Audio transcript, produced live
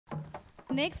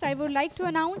Next, I would like to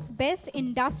announce Best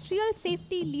Industrial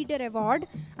Safety Leader Award,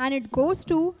 and it goes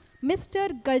to Mr.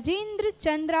 Gajendra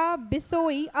Chandra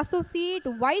Bisoi, Associate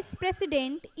Vice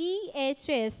President,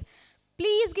 EHS.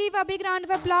 Please give a big round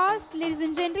of applause, ladies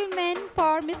and gentlemen,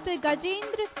 for Mr.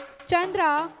 Gajendra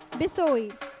Chandra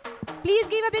Bisoi. Please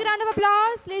give a big round of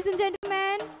applause, ladies and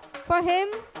gentlemen, for him.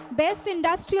 Best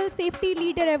Industrial Safety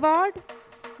Leader Award.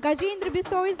 Gajendra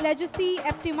Bisoi's legacy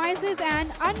epitomizes an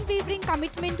unwavering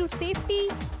commitment to safety,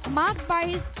 marked by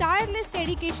his tireless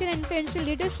dedication and influential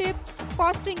leadership,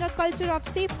 fostering a culture of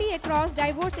safety across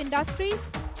diverse industries.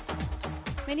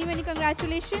 Many, many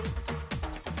congratulations.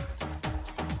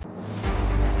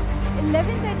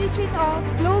 11th edition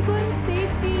of Global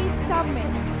Safety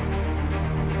Summit.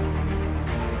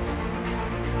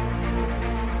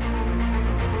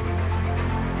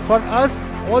 For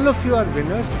us, all of you are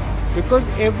winners because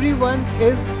everyone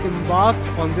is embarked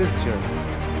on this journey.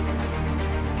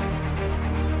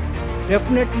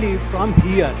 Definitely from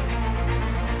here,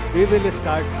 we will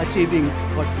start achieving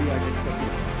what we are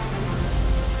discussing.